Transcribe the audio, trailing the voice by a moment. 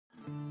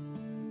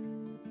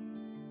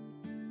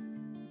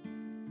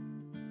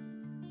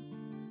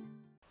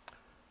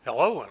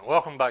Hello and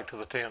welcome back to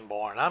the Tin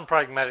Barn. I'm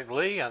Pragmatic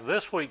Lee, and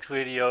this week's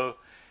video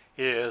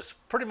is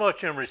pretty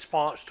much in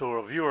response to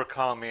a viewer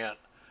comment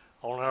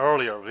on an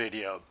earlier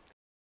video.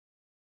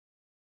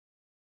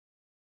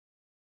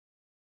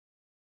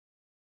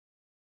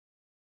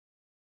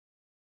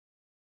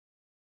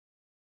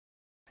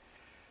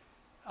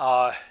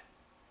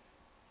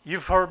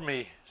 You've heard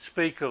me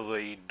speak of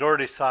the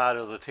dirty side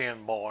of the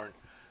tin barn,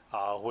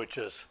 which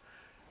is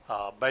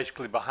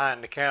basically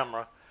behind the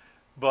camera,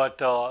 but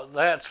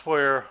that's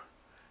where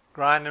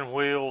grinding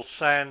wheels,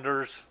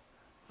 sanders,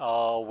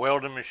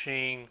 welding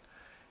machine,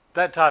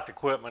 that type of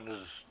equipment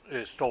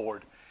is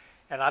stored.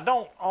 And I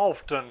don't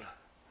often,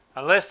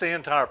 unless the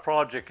entire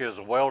project is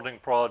a welding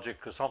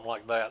project or something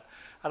like that,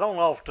 I don't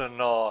often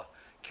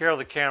carry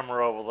the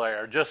camera over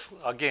there. Just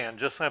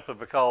simply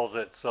because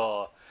it's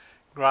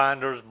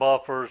grinders,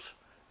 buffers,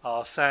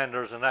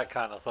 sanders, and that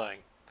kind of thing.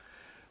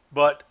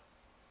 But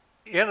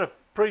in a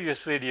previous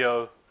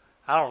video,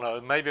 I don't know,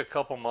 maybe a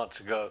couple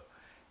months ago,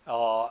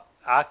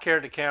 I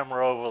carried the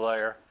camera over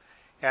there,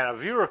 and a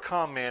viewer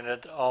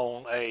commented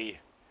on a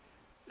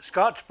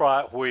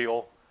ScotchBrite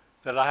wheel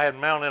that I had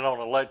mounted on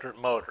an electric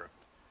motor.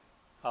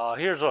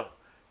 Here's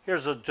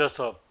just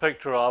a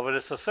picture of it.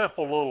 It's a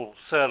simple little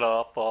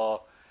setup.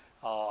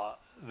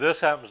 This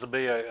happens to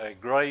be a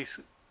gray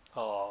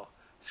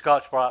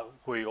ScotchBrite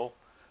wheel,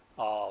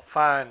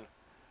 fine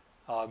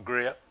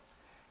grip,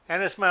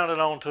 and it's mounted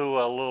onto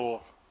a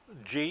little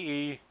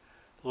GE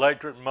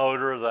electric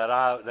motor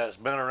that's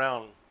been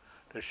around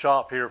the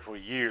shop here for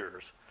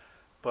years.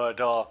 But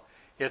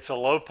it's a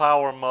low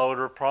power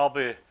motor,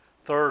 probably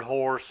third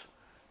horse,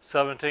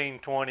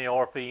 1720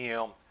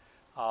 RPM.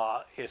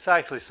 It's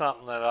actually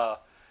something that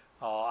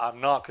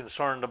I'm not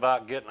concerned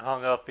about getting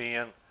hung up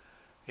in,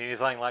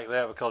 anything like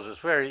that, because it's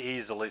very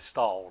easily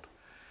stalled.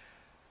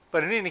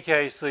 But in any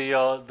case,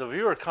 the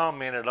viewer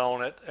commented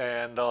on it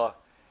and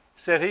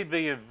said he'd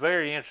be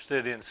very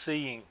interested in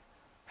seeing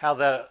how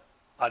that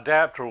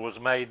adapter was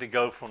made to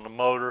go from the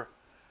motor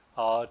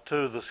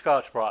to the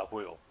ScotchBrite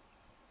wheel.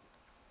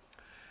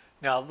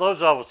 Now,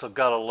 those of us who've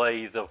got a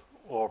lathe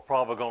are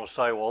probably going to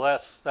say, well,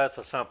 that's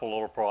a simple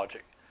little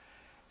project.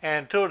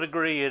 And to a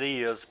degree it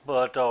is,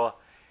 but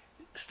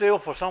still,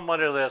 for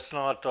somebody that's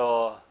not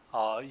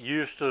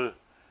used to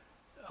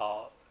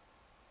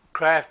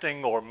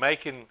crafting or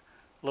making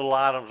little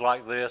items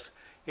like this,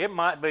 it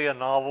might be a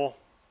novel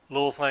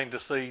little thing to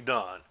see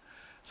done.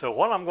 So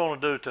what I'm going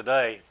to do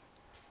today,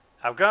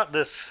 I've got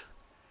this,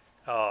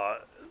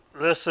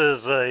 this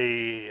is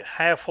a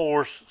half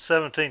horse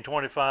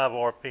 1725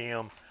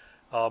 RPM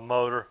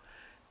motor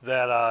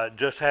that I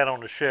just had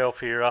on the shelf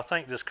here. I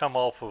think this come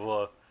off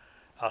of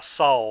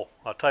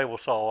a table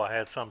saw I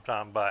had some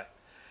time back.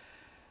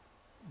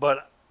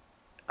 But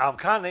I'm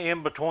kind of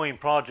in between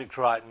projects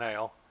right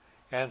now,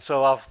 and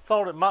so I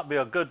thought it might be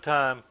a good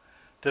time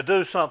to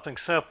do something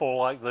simple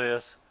like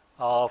this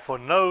for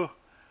no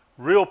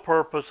real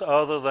purpose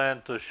other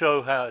than to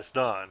show how it's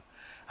done.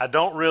 I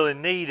don't really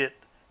need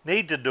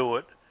to do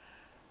it,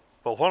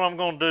 but what I'm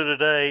going to do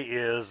today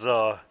is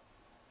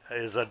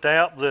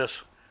adapt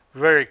this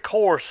very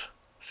coarse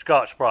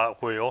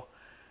ScotchBrite wheel.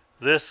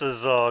 This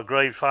is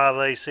grade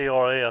 5A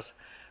CRS,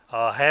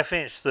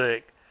 half-inch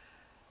thick.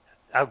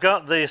 I've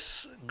got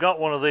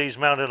one of these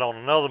mounted on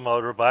another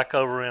motor back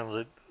over in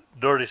the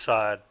dirty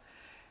side,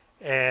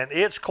 and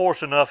it's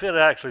coarse enough it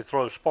actually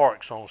throws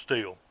sparks on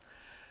steel.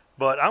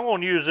 But I'm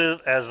going to use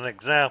it as an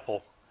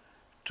example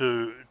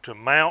to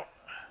mount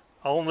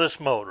on this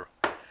motor.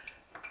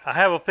 I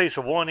have a piece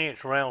of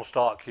 1-inch round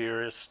stock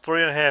here. It's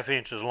 3.5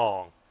 inches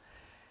long.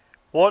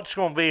 What's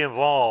going to be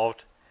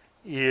involved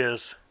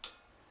is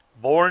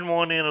boring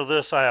one end of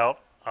this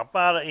out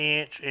about 1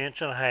 inch, 1.5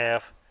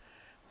 inches,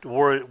 to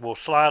where it will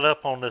slide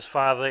up on this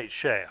 5/8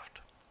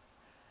 shaft,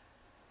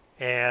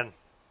 and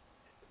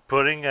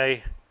putting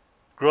a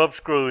grub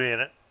screw in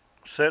it,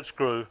 set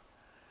screw,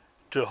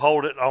 to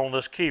hold it on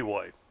this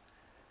keyway.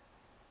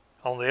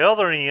 On the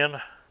other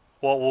end,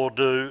 what we'll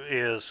do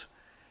is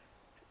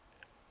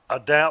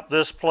adapt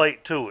this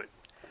plate to it.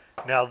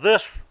 Now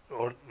this,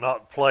 or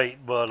not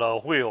plate,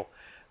 but wheel,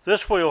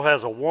 this wheel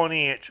has a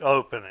 1-inch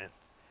opening.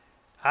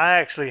 I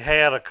actually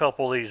had a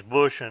couple of these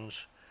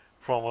bushings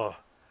from a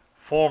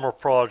former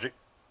project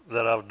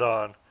that I've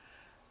done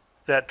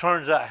that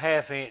turns that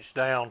 1/2 inch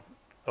down,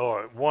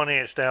 or 1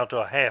 inch down to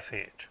a 1/2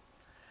 inch.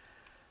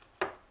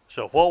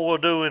 So what we'll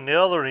do in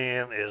the other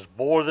end is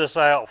bore this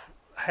out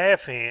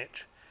 1/2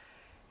 inch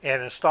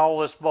and install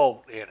this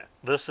bolt in it.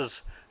 This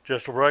is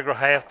just a regular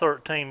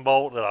 1/2-13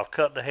 bolt that I've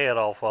cut the head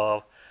off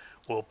of.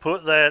 We'll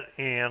put that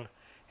in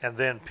and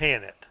then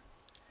pin it.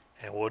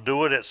 And we'll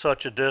do it at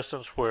such a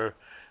distance where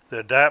the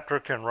adapter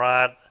can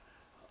ride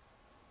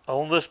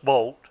on this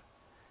bolt,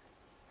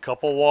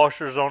 couple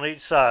washers on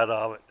each side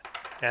of it,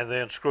 and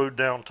then screwed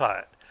down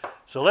tight.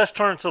 So let's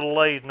turn to the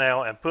lathe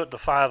now and put the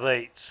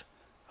 5/8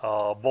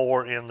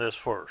 bore in this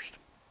first.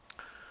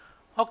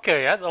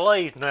 Okay, at the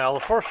lathe now, the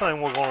first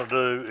thing we're going to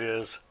do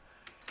is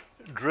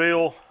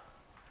drill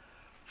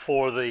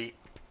for the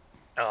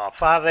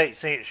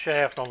 5/8 inch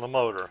shaft on the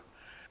motor.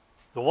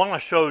 The one I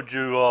showed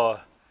you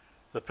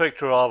the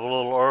picture of a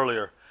little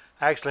earlier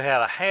actually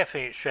had a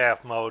 1/2-inch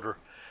shaft motor.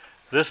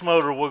 This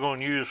motor we're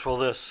going to use for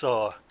this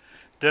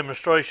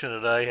demonstration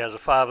today has a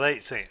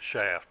 5/8 inch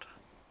shaft.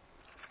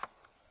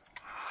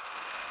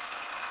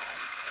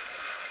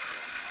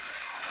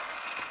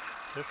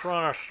 Just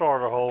run our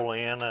starter hole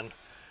in, and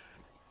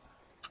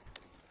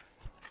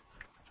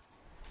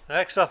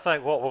next I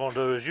think what we're going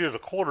to do is use a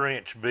 1/4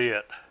 inch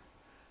bit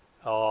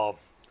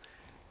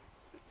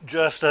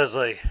just as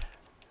a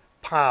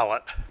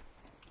pilot.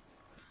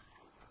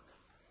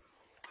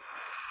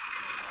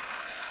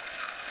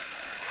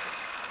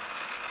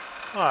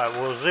 Alright,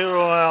 we'll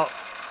zero out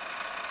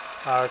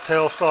our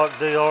tailstock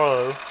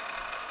DRO.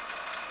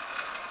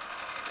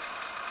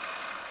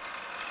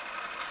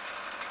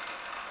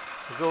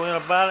 We'll go in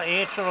about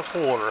 1.25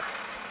 inches.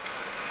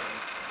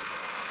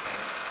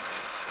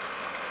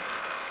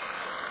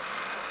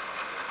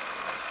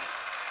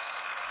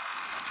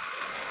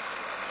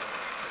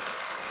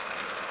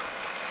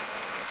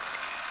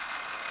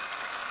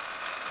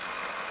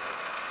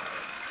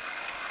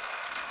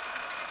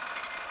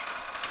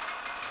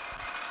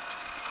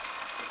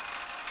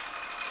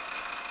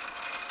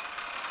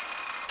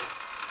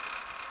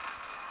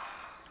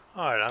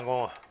 Alright, I'm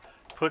going to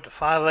put the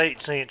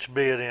 5/8 inch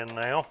bit in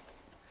now.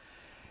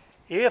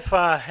 If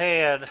I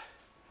had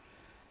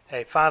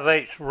a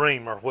 5/8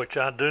 reamer, which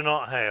I do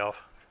not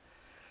have,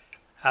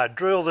 I'd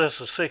drill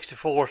this a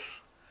 1/64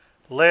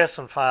 less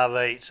than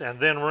 5/8 and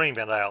then ream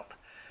it out.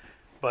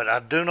 But I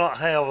do not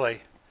have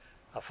a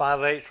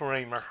 5/8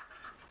 reamer,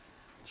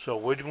 so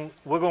we're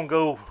going to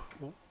go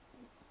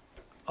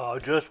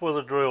just with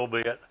a drill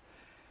bit,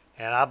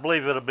 and I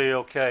believe it'll be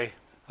okay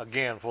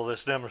again for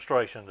this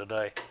demonstration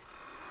today.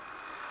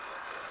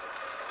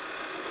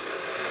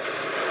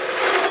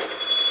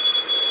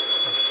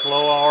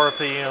 Slow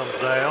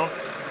RPMs down.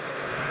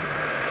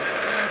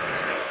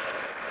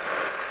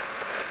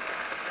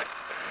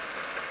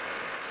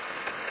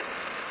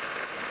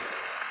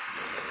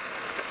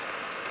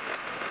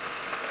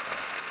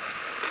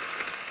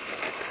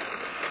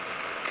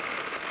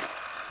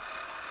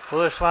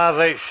 For this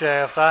 5/8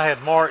 shaft, I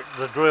had marked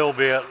the drill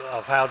bit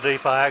of how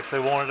deep I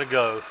actually wanted to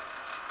go,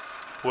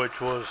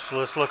 which was,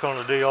 let's look on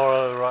the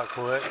DRO right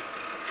quick,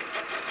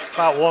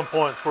 about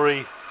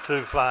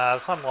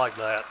 1.325, something like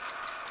that.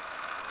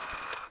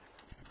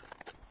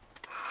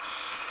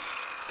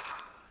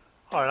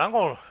 Alright, I'm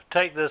going to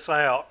take this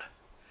out,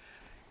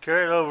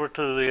 carry it over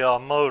to the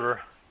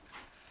motor,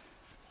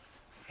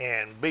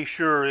 and be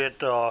sure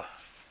it'll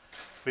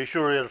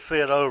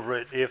fit over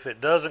it. If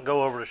it doesn't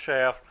go over the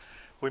shaft,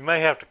 we may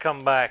have to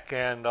come back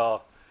and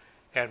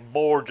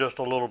bore just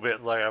a little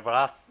bit there. But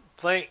I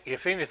think,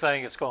 if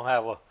anything, it's going to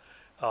have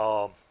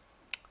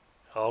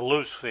a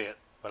loose fit.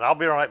 But I'll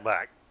be right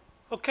back.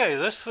 Okay,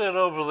 this fit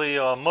over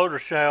the motor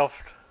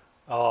shaft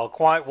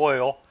quite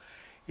well.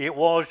 It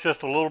was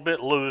just a little bit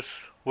loose,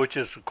 which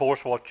is of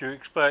course what you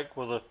expect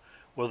with a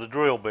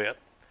drill bit.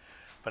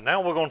 But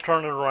now we're going to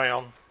turn it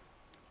around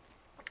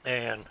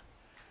and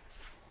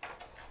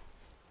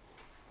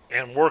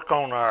work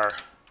on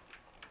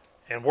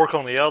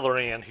the other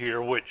end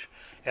here, which,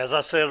 as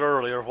I said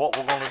earlier, what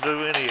we're going to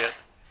do in it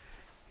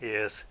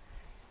is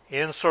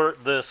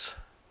insert this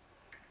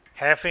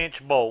 1/2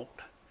 inch bolt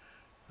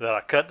that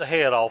I cut the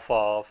head off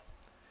of,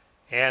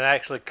 and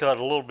actually cut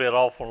a little bit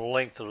off on the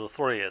length of the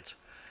threads.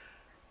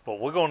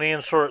 But we're going to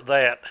insert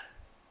that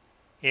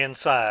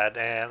inside,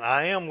 and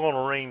I am going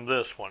to ream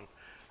this one.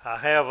 I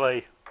have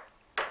a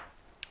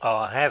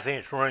 1/2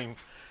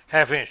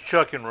 inch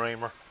chucking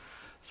reamer.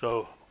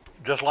 So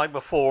just like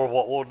before,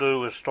 what we'll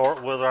do is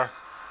start with our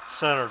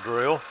center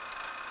drill.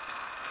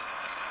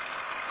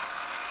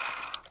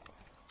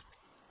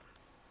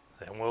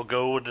 Then we'll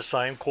go with the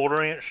same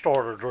 1/4 inch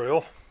starter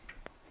drill.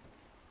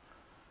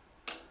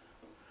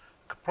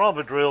 Could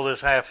probably drill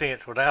this 1/2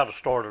 inch without a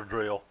starter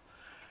drill,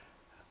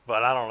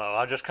 but I don't know.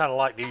 I just kind of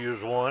like to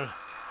use one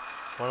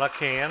when I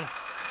can.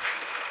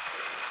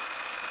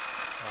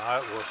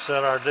 Alright, we'll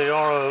set our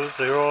DRO,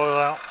 zero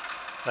out.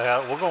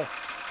 We're going to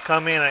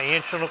come in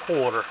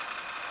 1.25 inches.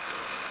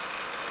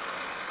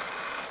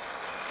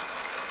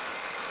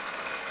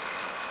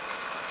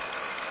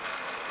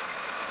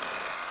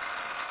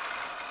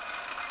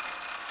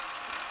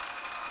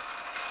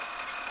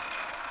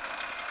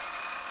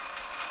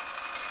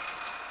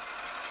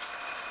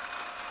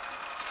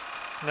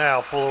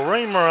 Now for the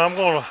reamer, I'm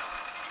going to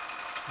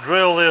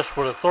drill this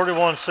with a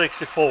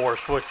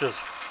 31/64, which is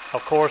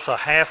of course a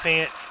 1/2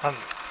 inch,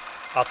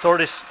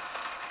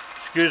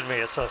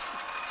 it's a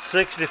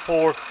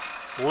 1/64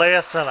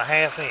 less than a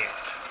 1/2 inch.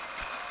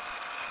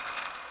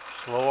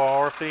 Slow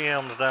our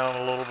RPMs down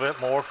a little bit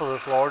more for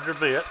this larger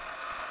bit.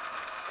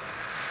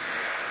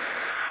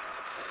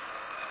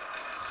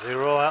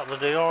 Zero out the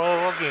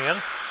DRO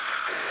again.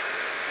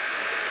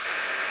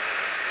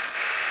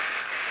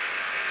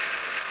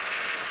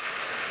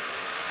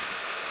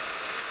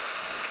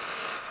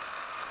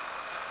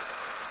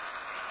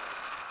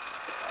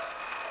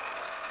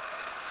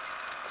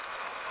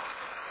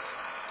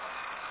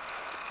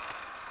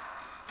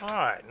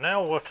 Alright,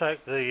 now we'll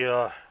take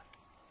the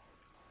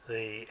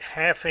the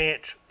 1/2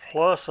 inch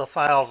plus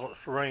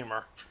 1/1000th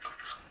reamer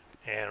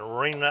and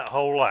ream that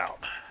hole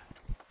out.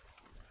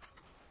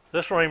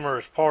 This reamer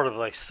is part of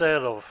a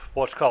set of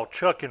what's called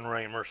chucking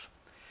reamers,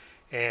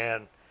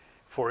 and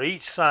for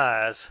each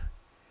size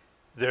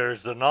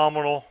there's the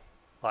nominal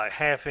like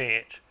 1/2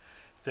 inch,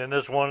 then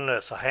there's one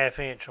that's a 1/2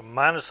 inch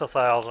minus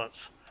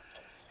 1/1000th,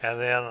 and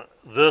then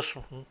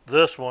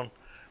this one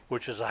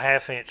which is a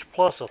 1/2 inch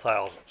plus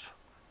 1/1000th.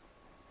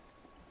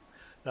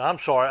 Now I'm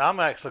sorry,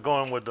 I'm actually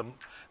going with the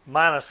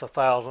minus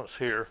 1/1000th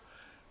here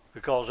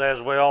because,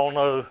 as we all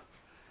know,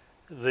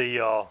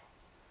 the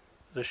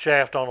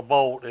shaft on a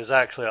bolt is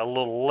actually a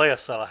little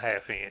less than a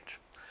 1/2 inch.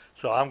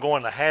 So I'm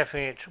going to 1/2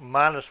 inch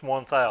minus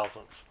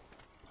 1/1000th.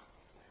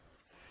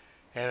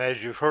 And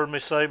as you've heard me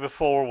say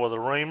before with a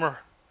reamer,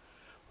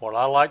 what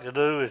I like to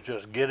do is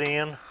just get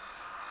in,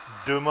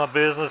 do my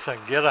business,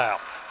 and get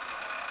out.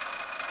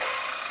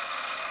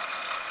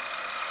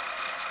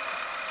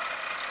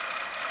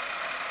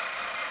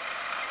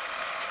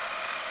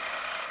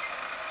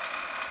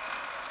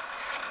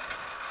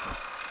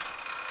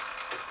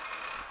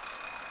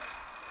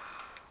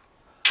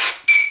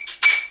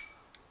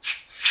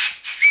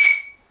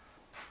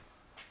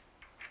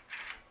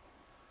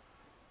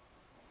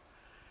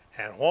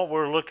 And what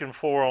we're looking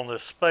for on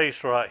this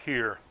space right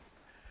here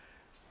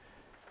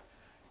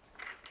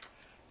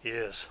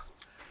is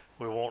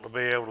we want to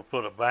be able to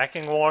put a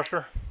backing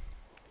washer,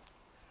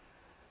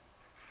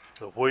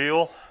 the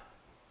wheel,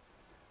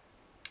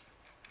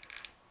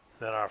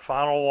 then our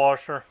final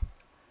washer,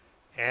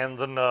 and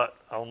the nut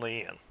on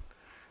the end.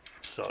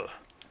 So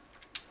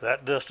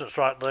that distance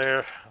right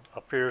there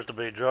appears to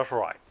be just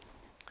right.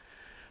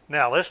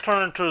 Now let's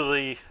turn to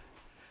the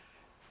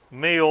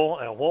mill,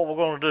 and what we're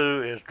going to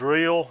do is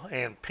drill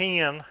and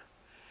pin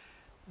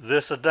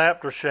this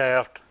adapter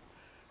shaft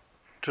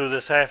to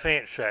this 1/2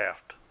 inch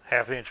shaft,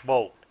 1/2 inch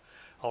bolt.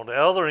 On the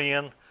other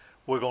end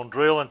we're going to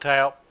drill and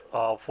tap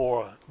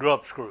for a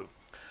grub screw.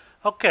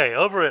 Okay,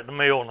 over at the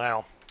mill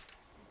now,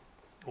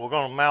 we're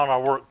going to mount our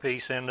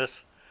workpiece in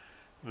this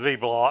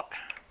V-block.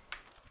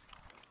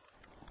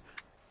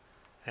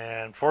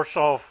 And first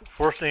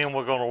end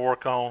we're going to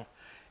work on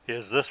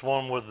is this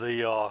one with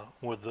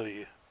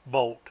the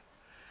bolt.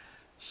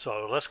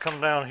 So let's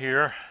come down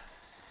here.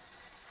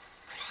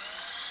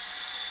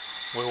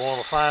 We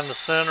want to find the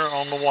center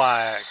on the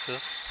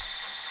y-axis.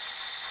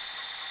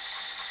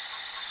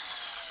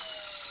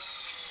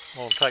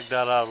 I'm going to take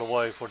that out of the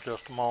way for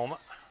just a moment.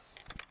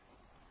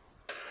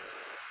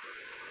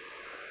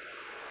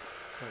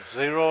 And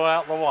zero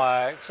out the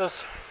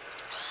y-axis.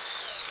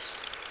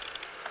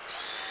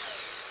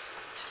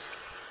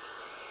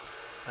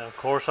 And of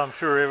course, I'm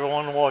sure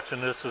everyone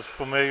watching this is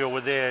familiar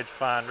with the edge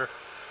finder.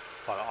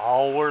 But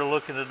all we're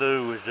looking to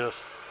do is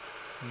just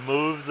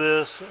move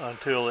this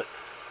until it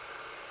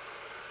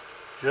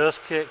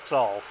just kicks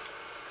off.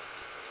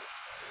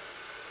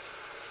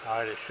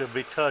 Alright, it should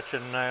be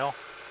touching now.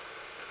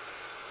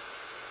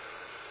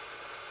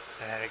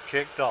 And it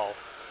kicked off.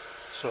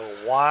 So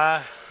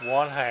Y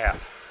 1/2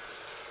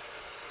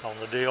 on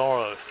the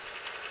DRO.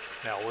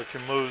 Now we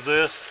can move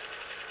this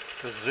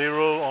to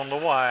 0 on the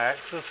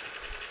y-axis.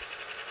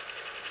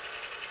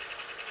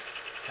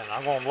 And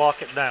I'm going to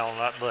lock it down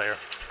right there.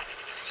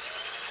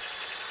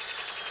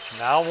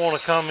 Now I want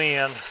to come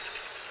in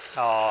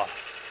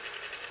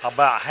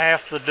about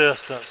half the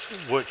distance,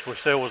 which we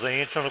said was 1 1/4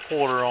 inches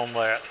on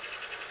that.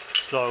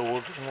 So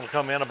we're going to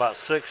come in about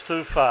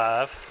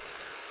 625.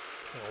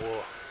 And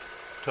we'll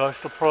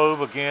touch the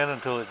probe again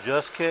until it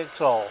just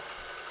kicks off.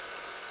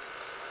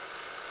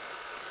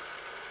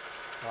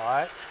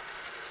 Alright,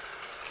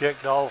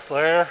 kicked off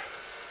there.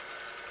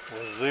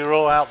 We'll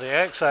zero out the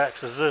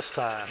x-axis this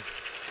time.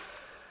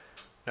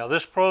 Now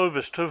this probe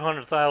is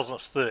 200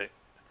 thousandths thick.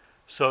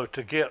 So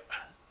to get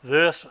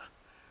this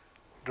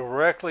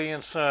directly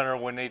in center,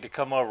 we need to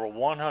come over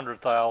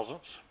 100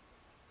 thousandths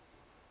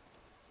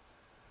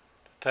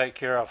to take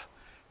care of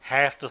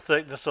half the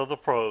thickness of the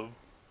probe.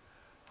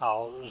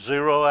 I'll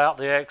zero out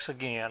the X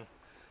again.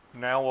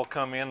 Now we'll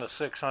come in to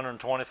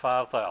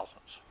 625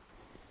 thousandths.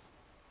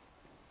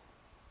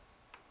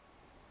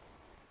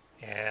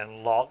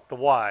 And lock the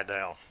Y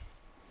down.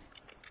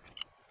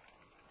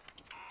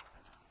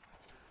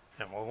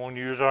 And we're going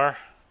to use our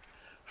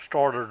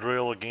starter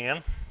drill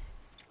again.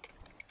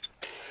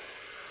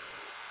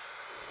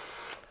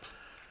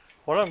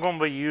 What I'm going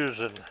to be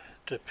using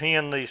to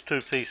pin these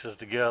two pieces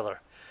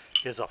together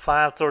is a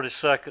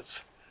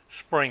 5/32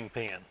 spring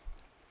pin.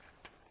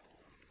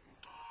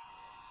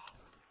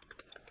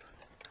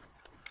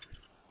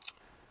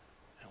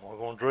 And we're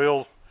going to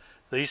drill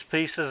these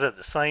pieces at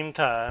the same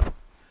time.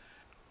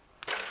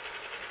 I'm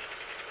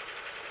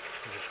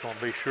just going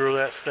to be sure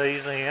that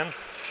stays in.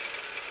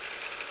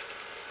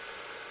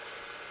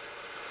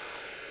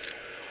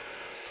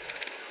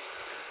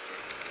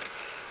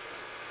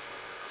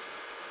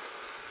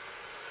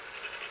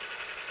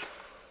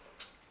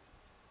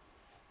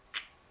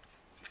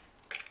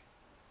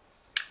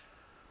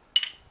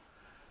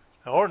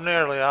 Now,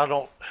 ordinarily I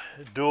don't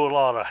do a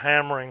lot of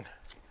hammering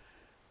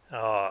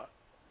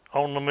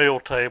on the mill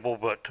table,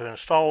 but to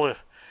install it,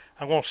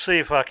 I'm going to see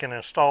if I can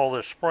install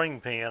this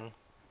spring pin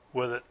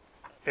with it,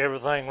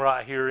 everything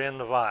right here in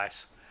the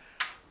vise.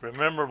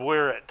 Remember,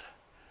 we're at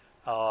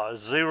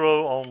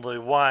 0 on the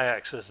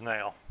y-axis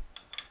now,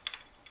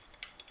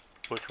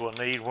 which we'll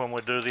need when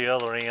we do the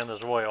other end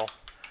as well.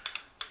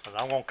 And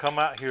I'm going to come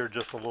out here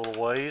just a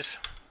little ways.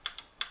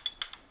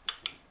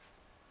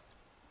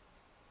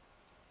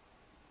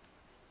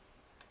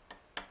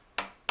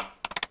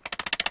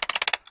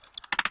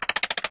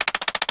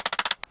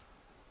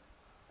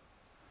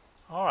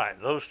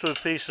 Alright, those two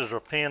pieces are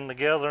pinned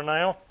together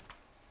now.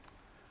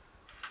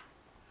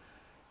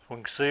 We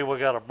can see we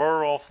got a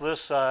burr off this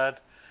side.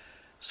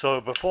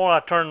 So before I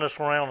turn this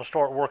around and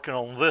start working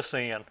on this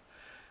end,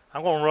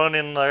 I'm going to run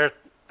in there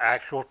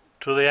to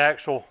the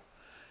actual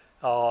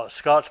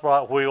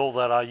ScotchBrite wheel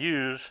that I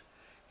use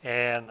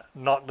and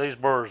knock these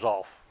burrs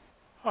off.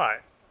 Alright,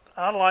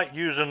 I like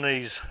using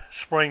these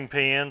spring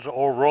pins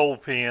or roll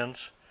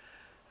pins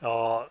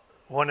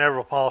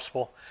whenever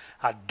possible.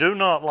 I do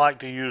not like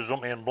to use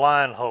them in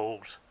blind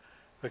holes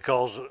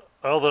because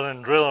other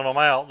than drilling them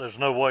out, there's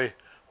no way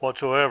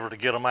whatsoever to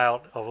get them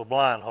out of a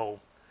blind hole.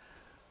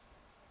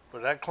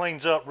 But that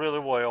cleans up really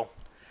well.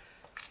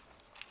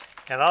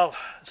 And I've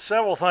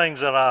several things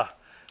that I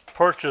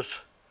purchased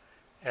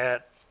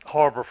at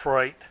Harbor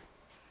Freight.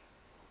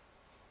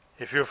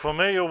 If you're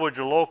familiar with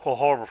your local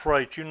Harbor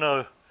Freight, you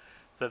know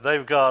that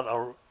they've got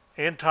an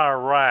entire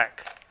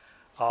rack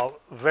of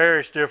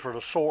various different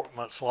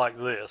assortments like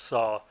this.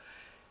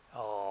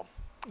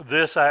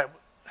 This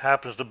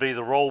happens to be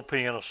the roll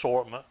pin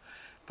assortment,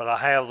 but I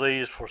have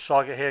these for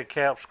socket head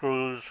cap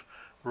screws,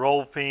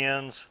 roll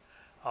pins,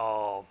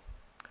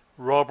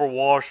 rubber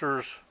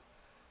washers.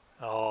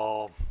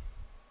 Don't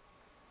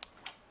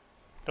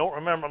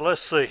remember,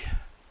 let's see,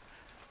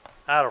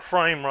 out of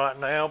frame right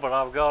now, but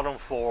I've got them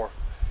for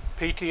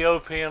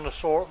PTO pin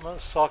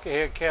assortments, socket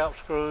head cap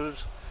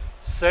screws,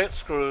 set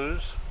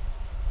screws,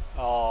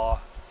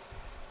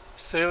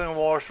 sealing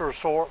washer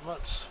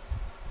assortments,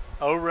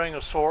 O-ring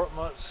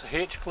assortments,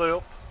 hitch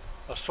clip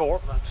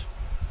assortments,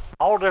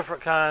 all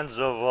different kinds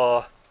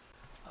of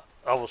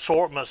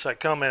assortments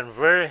that come in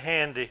very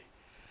handy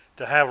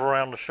to have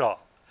around the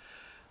shop.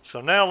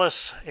 So now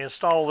let's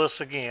install this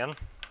again.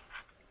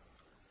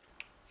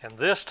 And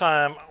this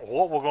time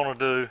what we're going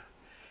to do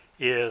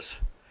is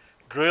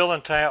drill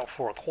and tap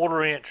for a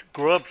 1/4 inch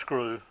grub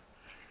screw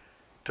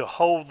to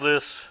hold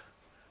this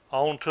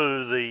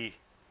onto the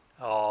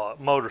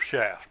motor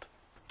shaft.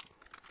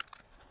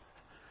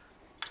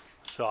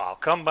 So I'll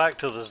come back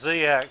to the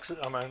z-axis,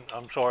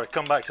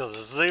 come back to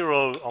the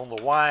 0 on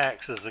the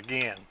y-axis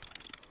again.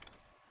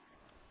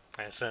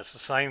 And since the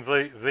same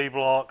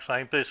V-block,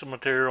 same piece of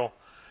material,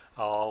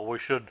 we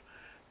should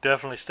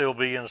definitely still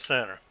be in the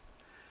center.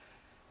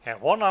 And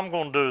what I'm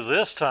going to do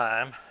this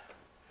time,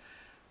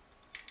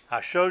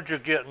 I showed you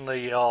getting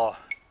the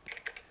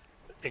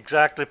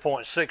exactly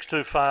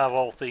 0.625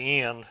 off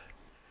the end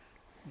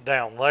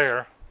down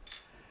there.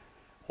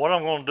 What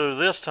I'm going to do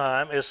this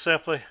time is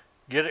simply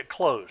get it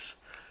close,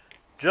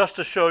 just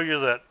to show you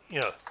that, you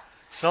know,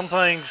 some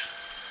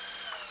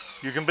things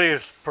you can be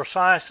as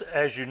precise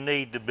as you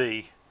need to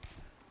be.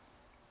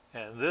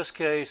 And in this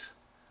case,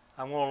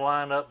 I'm going to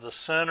line up the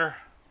center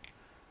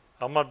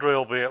of my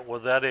drill bit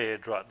with that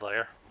edge right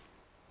there.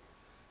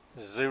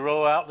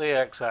 0 out the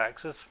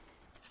x-axis,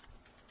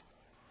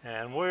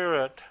 and we're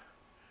at,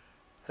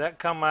 that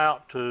come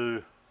out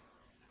to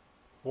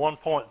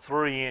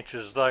 1.3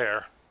 inches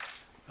there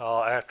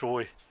after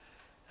we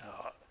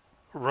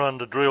run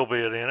the drill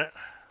bit in it.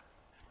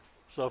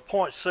 So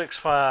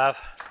 0.65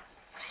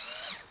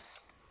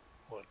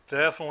 will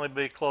definitely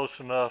be close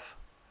enough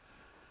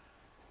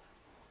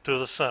to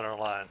the center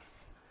line.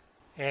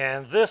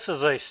 And this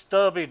is a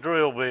stubby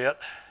drill bit.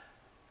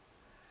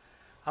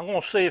 I'm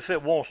going to see if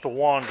it wants to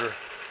wander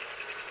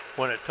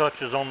when it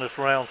touches on this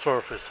round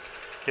surface.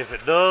 If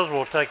it does,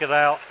 we'll take it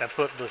out and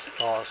put the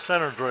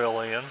center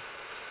drill in.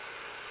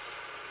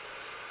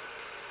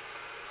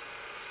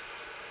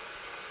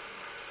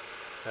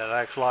 That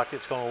acts like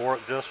it's going to work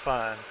just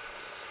fine.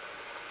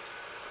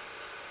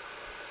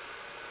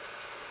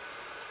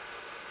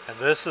 And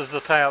this is the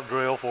tap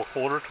drill for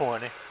 1/4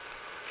 20.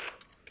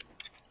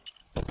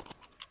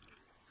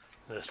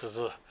 This is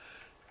a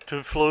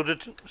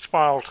 2-fluted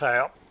spiral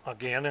tap,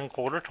 again in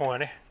 1/4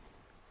 20.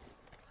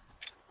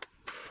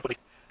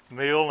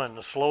 Mill and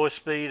the slowest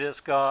speed it's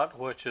got,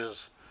 which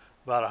is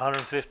about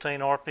 115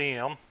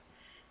 RPM.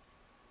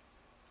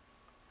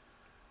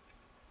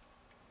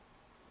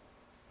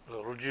 A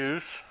little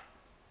juice.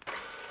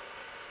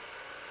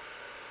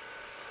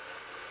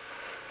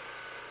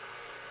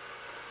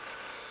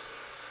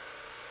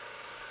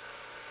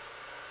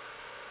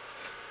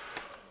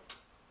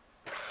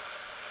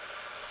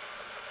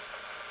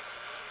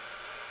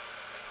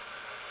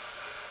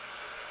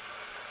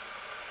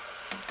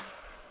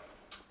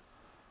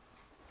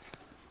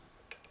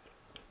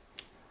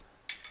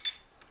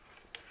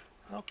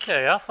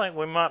 Okay, I think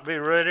we might be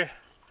ready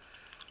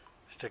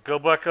to go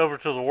back over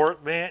to the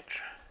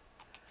workbench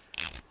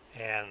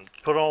and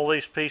put all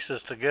these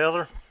pieces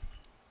together.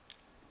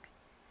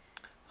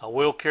 I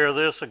will carry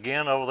this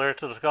again over there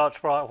to the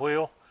ScotchBrite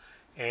wheel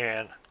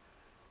and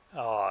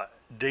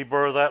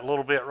deburr that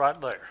little bit right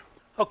there.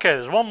 Okay,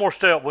 there's one more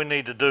step we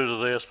need to do to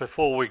this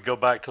before we go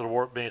back to the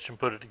workbench and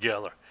put it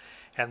together.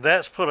 And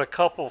that's put a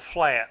couple of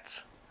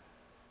flats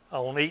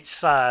on each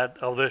side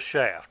of this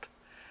shaft.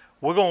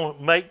 We're going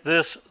to make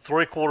this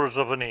 3/4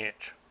 of an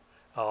inch.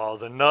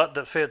 The nut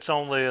that fits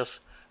on this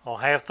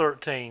on half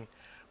 13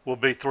 will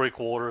be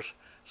 3/4,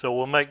 so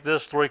we'll make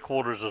this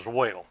 3/4 as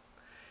well.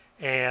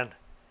 And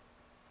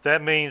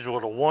that means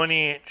with a 1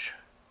 inch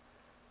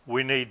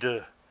we need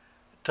to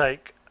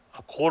take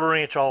a 1/4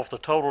 inch off the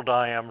total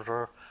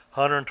diameter,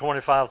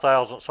 125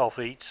 thousandths off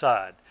each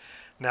side.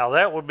 Now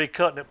that would be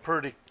cutting it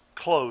pretty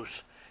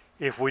close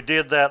if we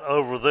did that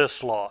over this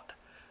slot.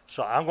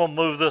 So I'm going to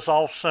move this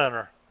off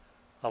center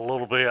a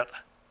little bit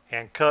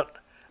and cut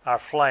our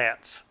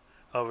flats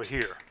over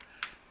here.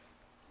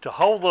 To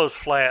hold those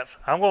flats,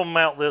 I'm going to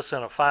mount this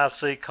in a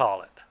 5C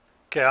collet.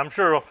 Okay, I'm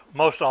sure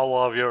most all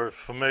of you are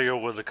familiar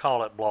with the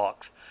collet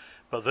blocks,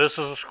 but this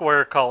is a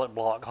square collet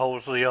block,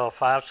 holds the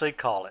 5C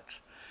collets.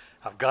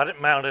 I've got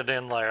it mounted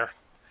in there,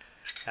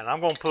 and I'm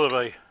going to put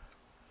a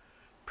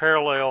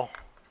parallel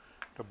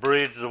to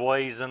bridge the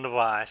ways in the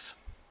vise.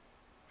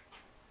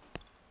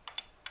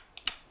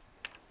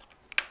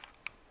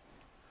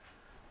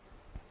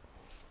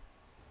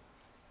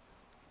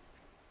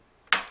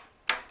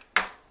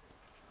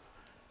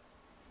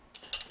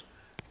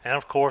 And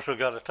of course we've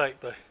got to take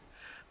the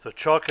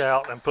chuck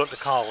out and put the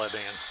collet in.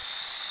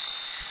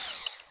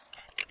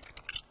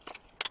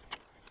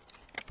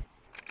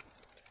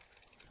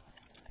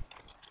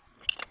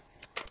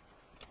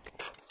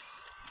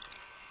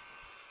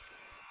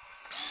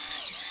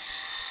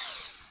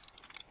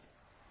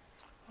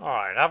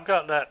 Alright, I've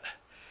got that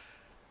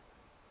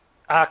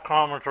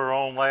ichrometer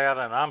on that,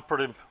 and I'm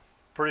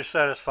pretty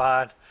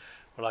satisfied,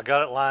 but I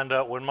got it lined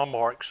up with my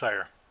marks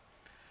there.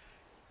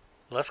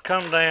 Let's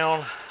come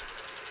down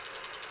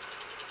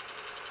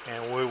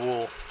and we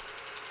will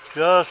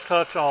just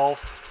touch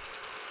off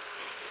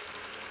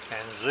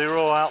and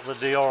zero out the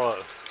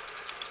DRO.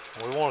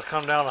 We want to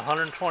come down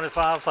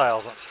 125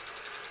 thousandths.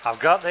 I've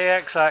got the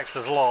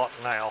x-axis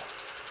locked now.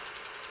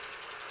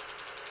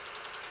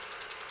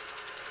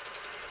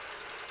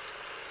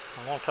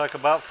 I'm going to take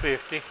about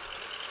 50.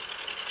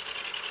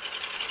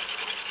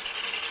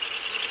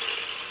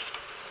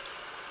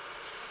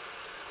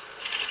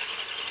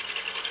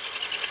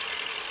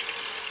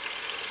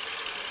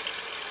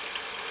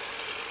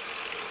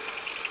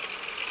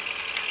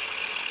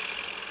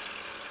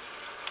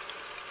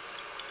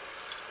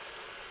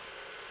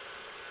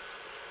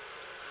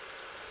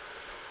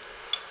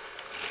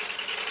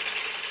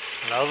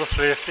 Another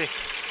 50.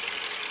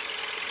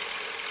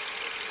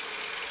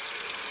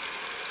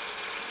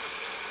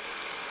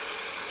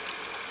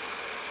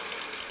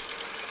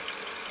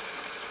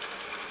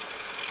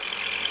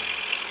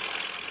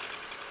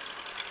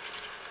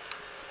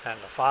 And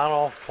the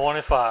final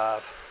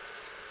 25.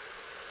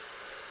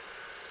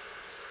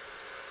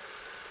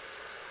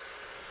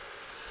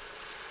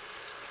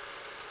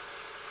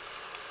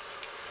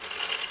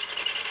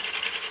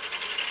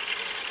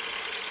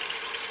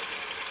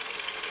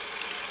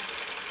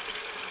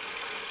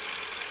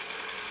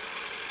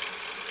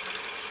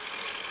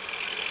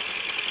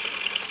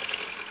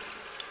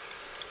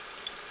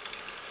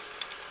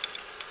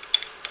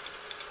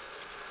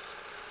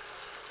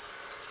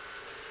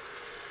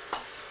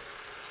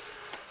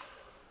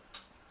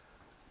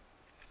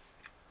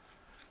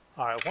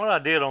 Alright, what I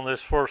did on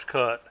this first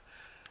cut,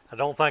 I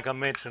don't think I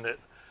mentioned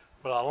it,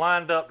 but I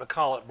lined up the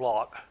collet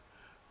block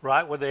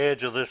right with the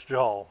edge of this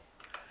jaw.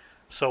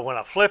 So when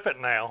I flip it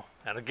now,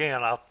 and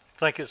again I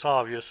think it's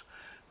obvious,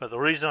 but the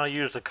reason I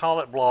use the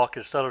collet block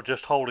instead of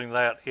just holding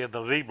that in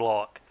the V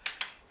block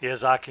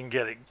is I can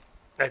get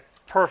a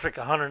perfect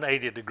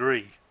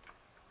 180-degree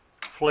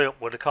flip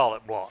with the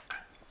collet block.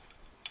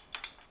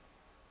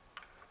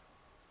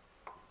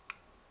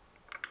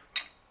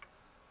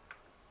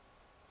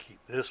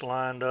 This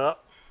lined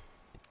up,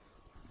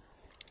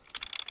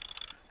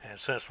 and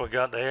since we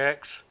got the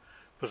X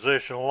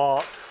position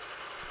locked,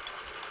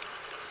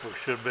 we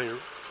should be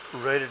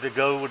ready to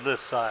go with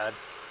this side.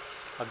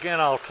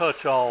 Again, I'll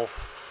touch off.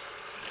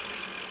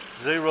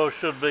 Zero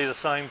should be the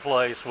same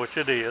place, which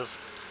it is.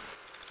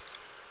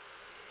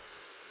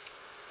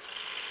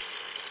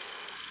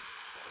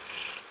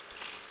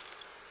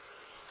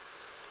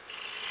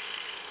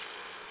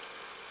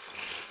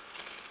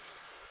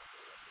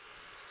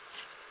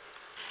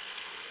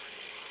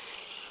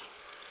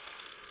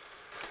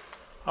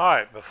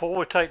 Alright, before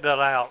we take that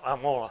out,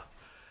 I'm going to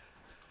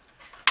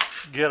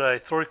get a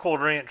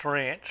 3/4 inch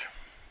wrench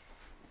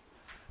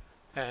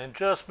and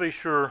just be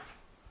sure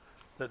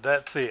that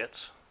that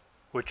fits,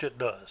 which it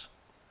does.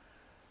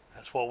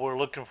 That's what we're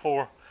looking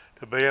for,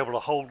 to be able to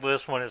hold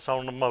this when it's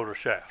on the motor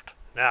shaft.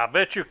 Now I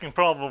bet you can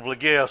probably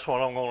guess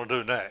what I'm going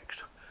to do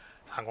next.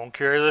 I'm going to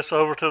carry this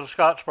over to the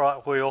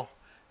ScotchBrite wheel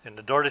in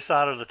the dirty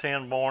side of the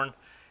tin barn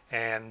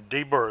and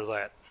deburr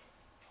that.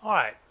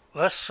 Alright.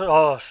 Let's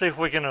see if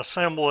we can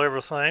assemble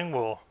everything.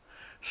 Well,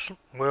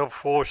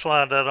 before we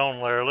slide that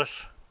on there,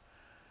 let's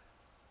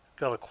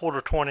got a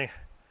 1/4 20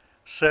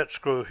 set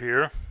screw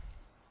here.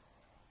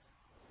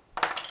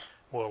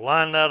 We'll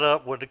line that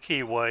up with the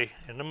keyway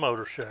in the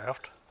motor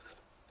shaft.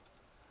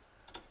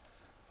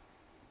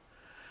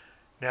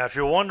 Now if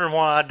you're wondering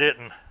why I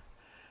didn't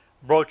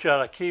broach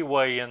out a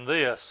keyway in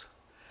this,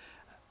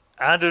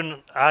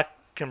 I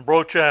can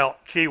broach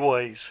out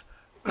keyways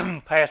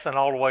passing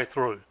all the way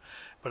through,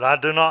 but I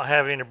do not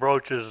have any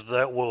broaches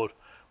that will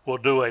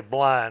do a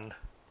blind,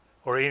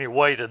 or any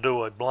way to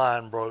do a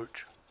blind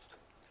broach.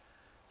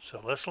 So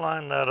let's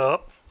line that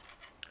up.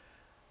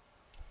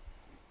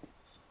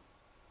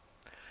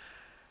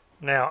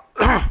 Now,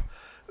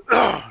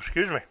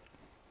 excuse me,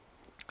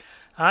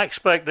 I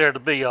expect there to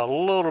be a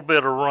little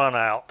bit of run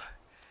out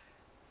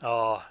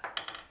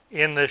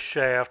in this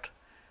shaft.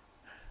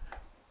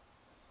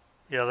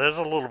 Yeah, there's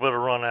a little bit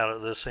of run out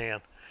at this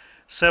end,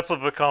 simply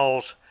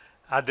because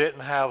I didn't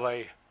have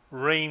a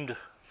reamed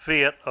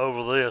fit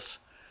over this.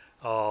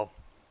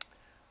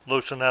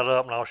 Loosen that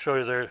up and I'll show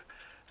you there's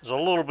a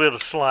little bit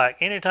of slack.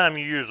 Anytime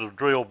you use a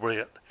drill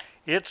bit,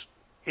 it's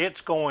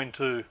going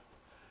to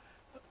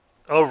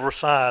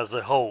oversize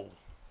the hole,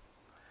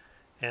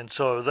 and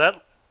so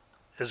that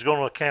is going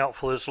to account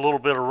for this little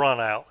bit of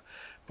run out.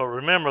 But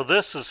remember,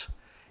 this is,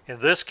 in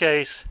this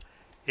case,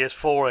 it's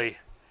for a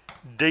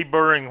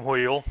de-burring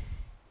wheel,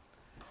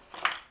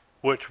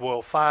 which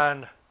will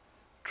find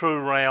true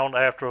round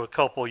after a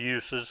couple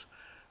uses,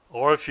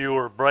 or if you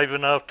were brave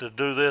enough to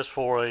do this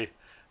for a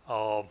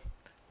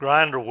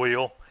grinder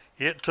wheel,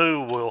 it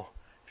too will,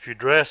 if you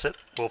dress it,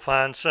 will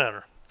find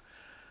center.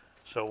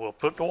 So we'll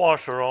put the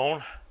washer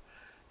on.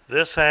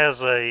 This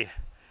has a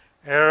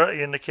arrow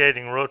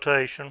indicating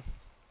rotation.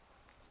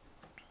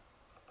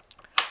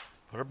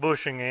 Put our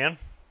bushing in.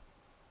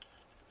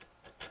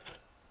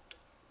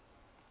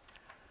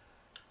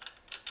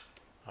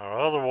 Our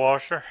other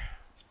washer.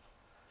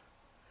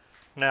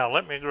 Now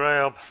let me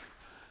grab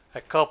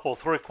a couple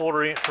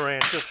 3/4 inch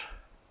wrenches,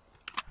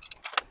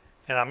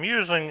 and I'm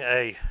using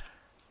a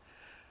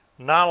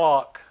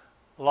nylock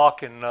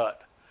locking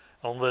nut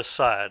on this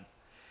side.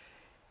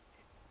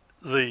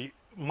 The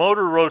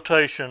motor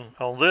rotation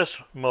on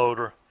this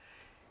motor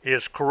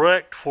is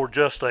correct for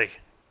just a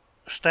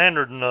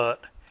standard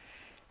nut,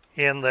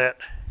 in that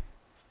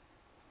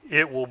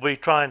it will be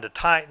trying to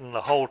tighten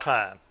the whole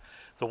time.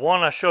 The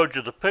one I showed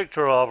you the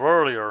picture of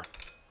earlier,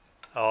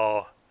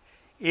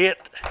 it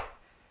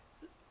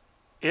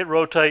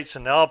rotates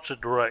in the opposite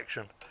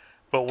direction,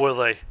 but with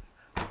a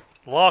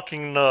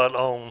locking nut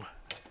on,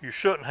 you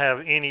shouldn't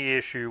have any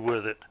issue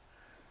with it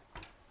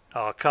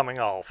coming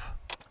off.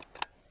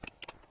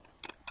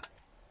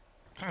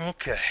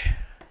 Okay.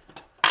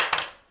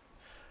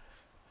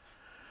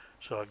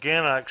 So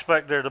again, I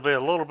expect there to be a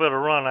little bit of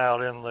run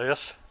out in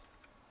this.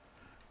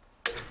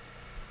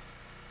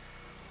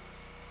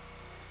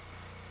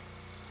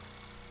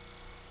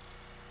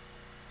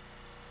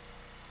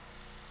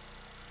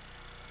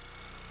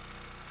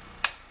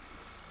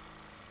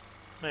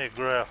 Let me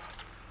grab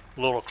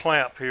a little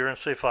clamp here and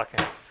see if I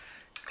can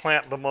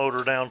clamp the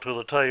motor down to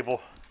the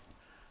table,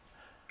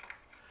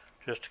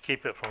 just to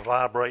keep it from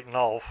vibrating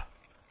off.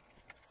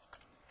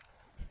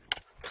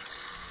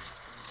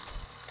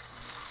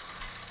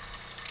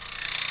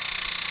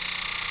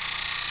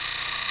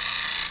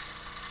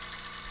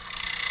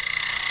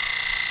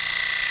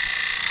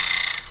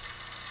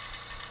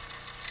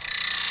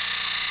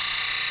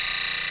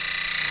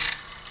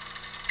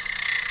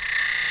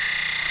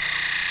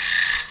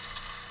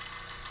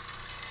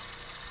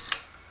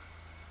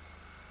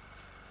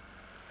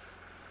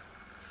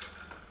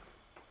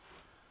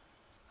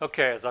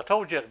 Okay, as I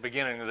told you at the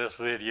beginning of this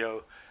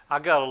video, I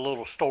got a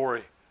little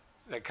story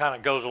that kind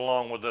of goes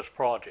along with this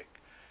project.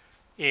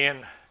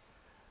 In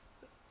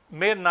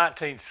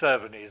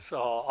mid-1970s,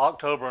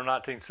 October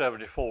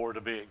 1974 to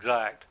be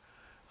exact,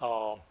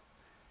 my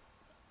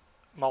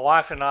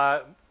wife and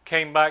I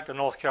came back to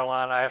North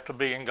Carolina after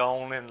being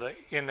gone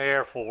in the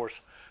Air Force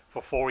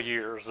for 4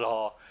 years.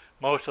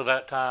 Most of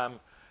that time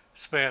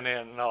spent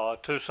in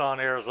Tucson,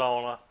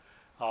 Arizona,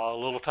 a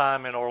little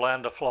time in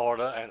Orlando,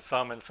 Florida, and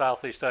some in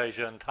Southeast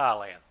Asia and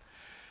Thailand.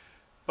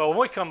 But when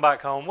we come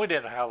back home, we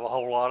didn't have a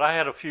whole lot. I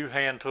had a few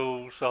hand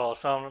tools,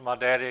 some that my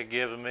daddy had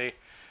given me,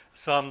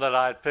 some that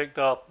I had picked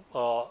up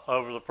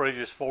over the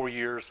previous 4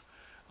 years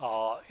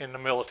in the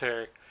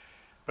military.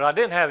 But I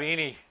didn't have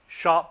any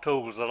shop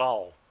tools at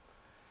all.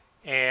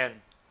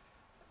 And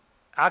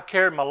I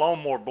carried my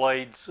lawnmower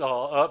blades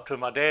up to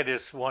my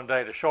daddy's one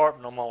day to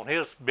sharpen them on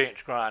his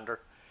bench grinder.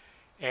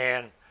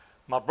 And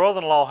my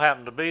brother-in-law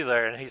happened to be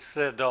there, and he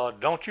said,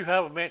 don't you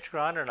have a bench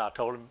grinder? And I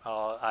told him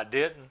I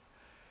didn't.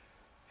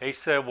 He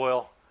said,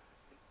 well,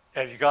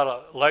 have you got an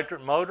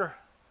electric motor?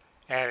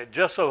 And it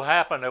just so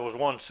happened there was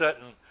one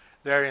sitting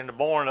there in the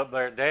barn up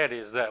there at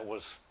Daddy's that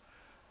was,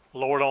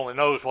 Lord only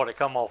knows what it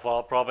come off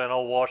of, probably an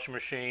old washing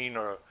machine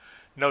or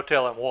no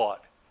telling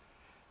what.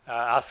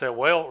 I said,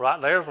 well,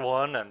 right there's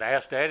one, and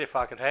asked Daddy if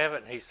I could have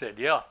it, and he said,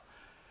 yeah.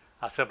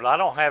 I said, but I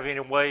don't have any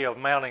way of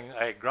mounting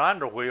a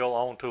grinder wheel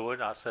onto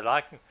it. I said,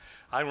 I can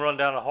run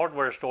down to the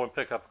hardware store and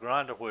pick up a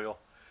grinder wheel.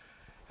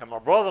 And my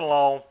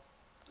brother-in-law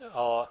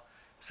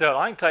said,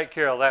 I can take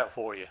care of that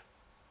for you.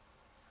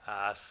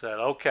 I said,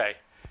 okay.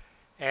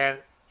 And,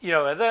 you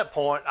know, at that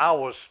point, I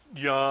was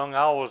young.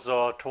 I was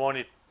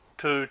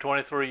 22,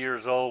 23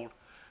 years old.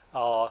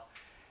 Uh,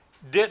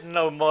 didn't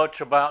know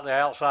much about the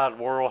outside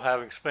world,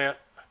 having spent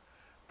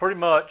pretty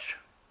much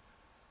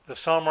the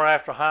summer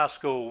after high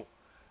school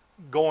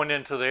going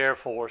into the Air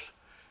Force.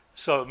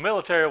 So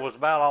military was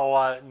about all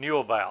I knew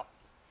about.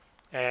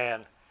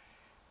 And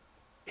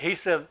he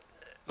said,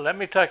 let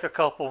me take a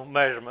couple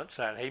measurements.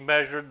 And he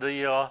measured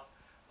the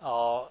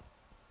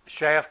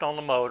shaft on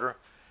the motor,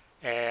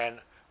 and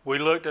we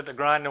looked at the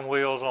grinding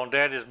wheels on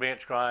Daddy's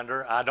bench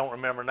grinder. I don't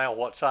remember now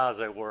what size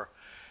they were.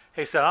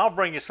 He said, I'll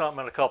bring you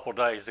something in a couple of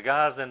days. The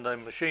guys in the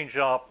machine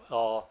shop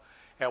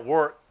at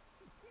work,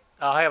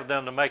 I'll have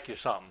them to make you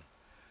something.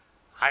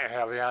 I didn't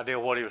have any idea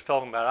what he was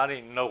talking about. I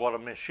didn't even know what a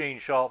machine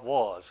shop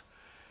was.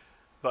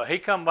 But he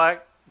come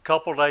back a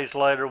couple of days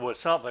later with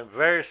something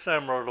very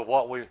similar to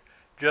what we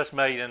just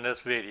made in this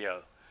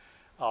video.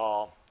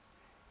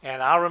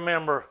 And I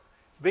remember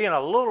being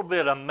a little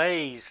bit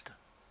amazed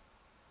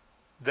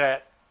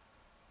that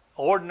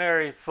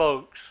ordinary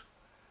folks,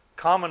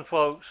 common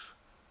folks,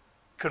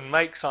 could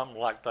make something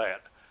like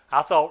that.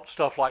 I thought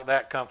stuff like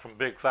that come from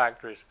big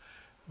factories,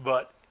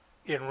 but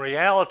in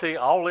reality,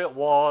 all it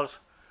was,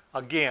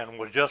 again,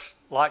 was just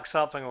like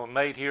something we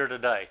made here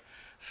today.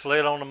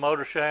 Slid on the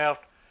motor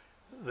shaft,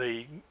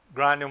 the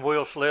grinding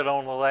wheel slid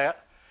onto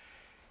that,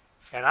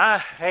 and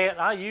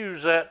I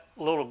used that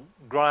little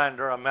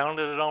grinder. I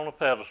mounted it on a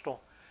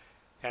pedestal,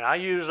 and I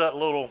used that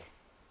little,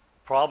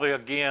 probably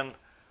again,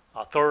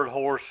 a third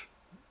horse,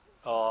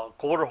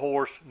 quarter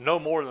horse, no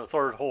more than a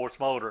third horse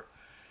motor,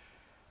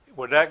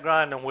 with that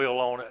grinding wheel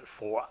on it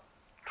for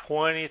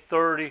 20,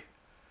 30,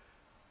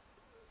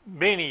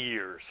 many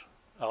years.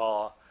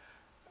 I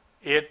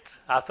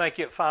think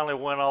it finally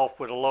went off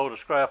with a load of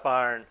scrap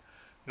iron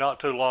not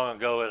too long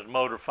ago as the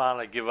motor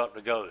finally gave up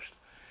the ghost.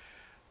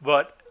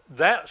 But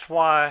that's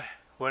why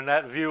when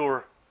that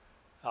viewer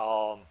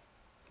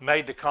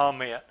made the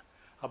comment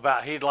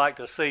about he'd like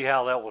to see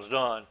how that was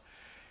done,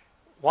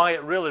 why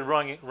it really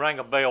rang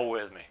a bell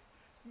with me,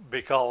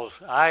 because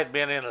I had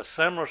been in a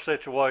similar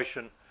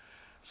situation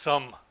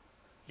some,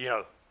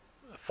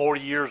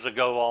 40 years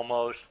ago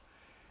almost,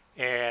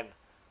 and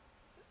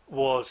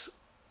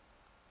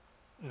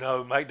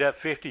make that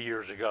 50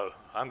 years ago.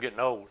 I'm getting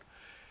old.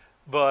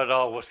 But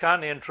was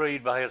kind of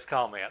intrigued by his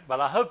comment. But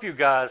I hope you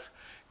guys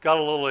got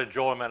a little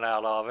enjoyment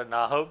out of it, and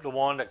I hope the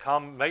one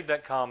that made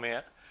that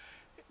comment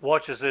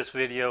watches this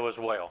video as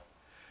well.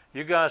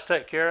 You guys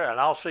take care, and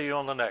I'll see you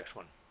on the next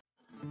one.